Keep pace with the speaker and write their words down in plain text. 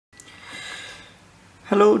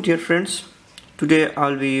Hello dear friends, today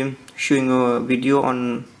I'll be showing a video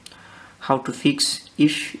on how to fix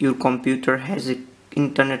if your computer has an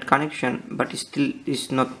internet connection but still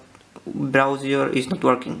is not browser is not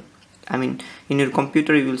working. I mean, in your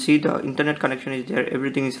computer you will see the internet connection is there,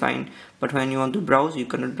 everything is fine, but when you want to browse you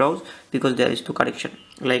cannot browse because there is no connection.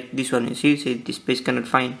 Like this one, you see, say this page cannot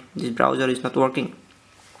find, this browser is not working.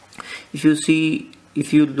 If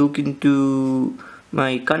you look into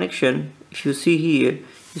my connection, if you see here,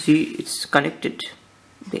 you see it's connected,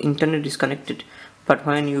 the internet is connected, but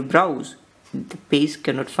when you browse the page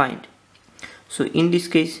cannot find. So in this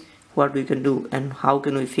case, what we can do and how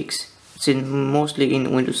can we fix? It's mostly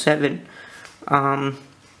in Windows 7.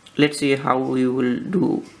 Let's see how we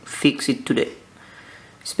will fix it today.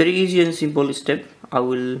 It's very easy and simple step. I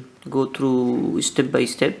will go through step by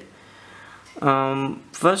step.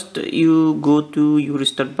 First you go to your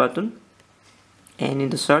restart button, and in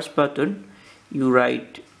the search button you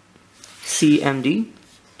write CMD.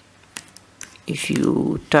 If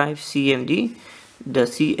you type CMD, the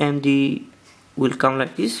CMD will come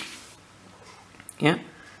like this. Yeah,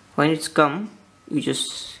 when it's come, you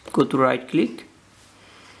just go to right click.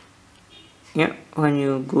 Yeah, when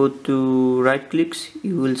you go to right clicks,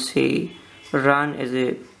 you will say run as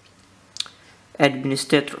a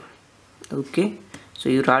administrator. Okay, so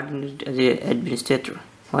you run it as a administrator.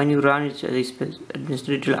 When you run it as a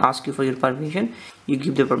administrator, it will ask you for your permission. You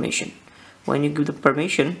give the permission. When you give the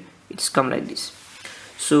permission, it's come like this.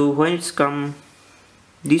 So when it's come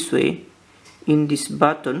this way, in this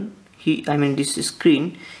button, this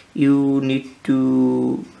screen, you need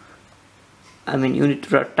to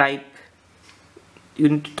type. You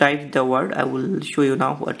need to type the word. I will show you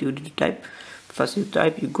now what you need to type. First you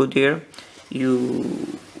type. You go there.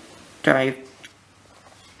 You type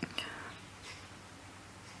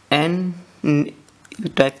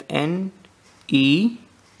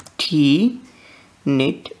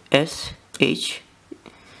net sh,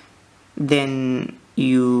 then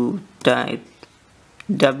you type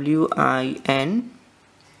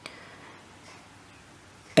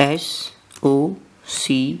winsock,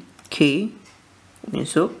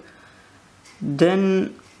 winsock,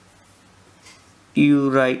 then you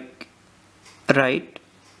write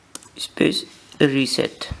space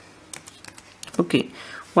reset. Okay,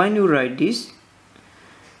 when you write this,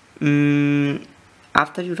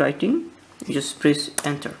 after you writing, you just press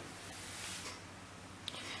enter.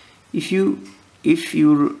 If you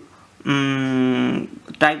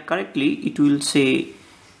type correctly, it will say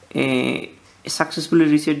successfully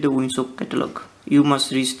reset the winsock catalog. You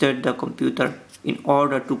must restart the computer in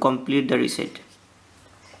order to complete the reset.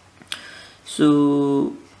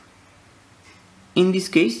 So in this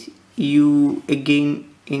case, you again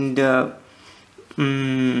in the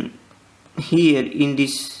here in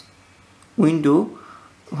this window,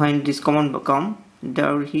 when this command come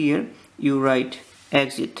down here, you write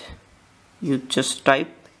exit. You just type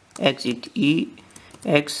exit,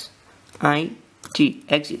 EXIT,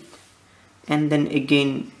 exit, and then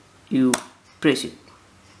again you press it,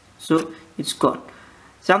 so it's gone.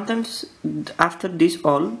 Sometimes after this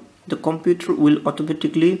all, the computer will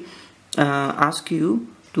automatically ask you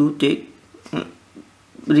to take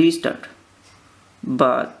restart,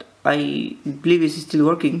 but I believe it's still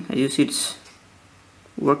working. As you see, it's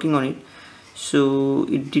working on it, so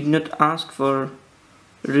it did not ask for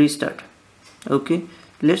restart. Okay,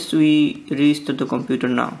 let's restart the computer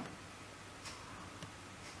now.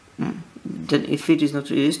 Then if it is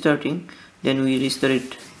not restarting, then we restart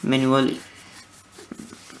it manually.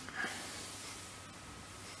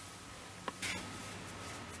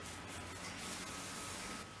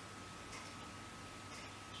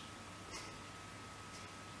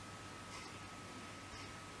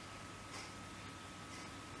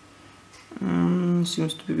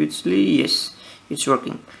 Seems to be a bit slow. Yes, it's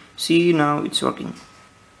working. See, now it's working.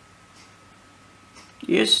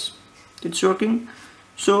 Yes, it's working.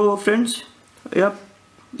 So friends, yep,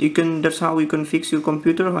 that's how you can fix your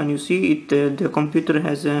computer. When you see it, the computer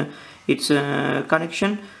has its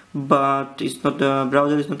connection, but it's not, the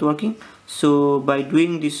browser is not working. So by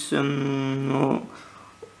doing this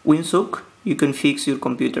winsock, you can fix your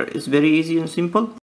computer. It's very easy and simple.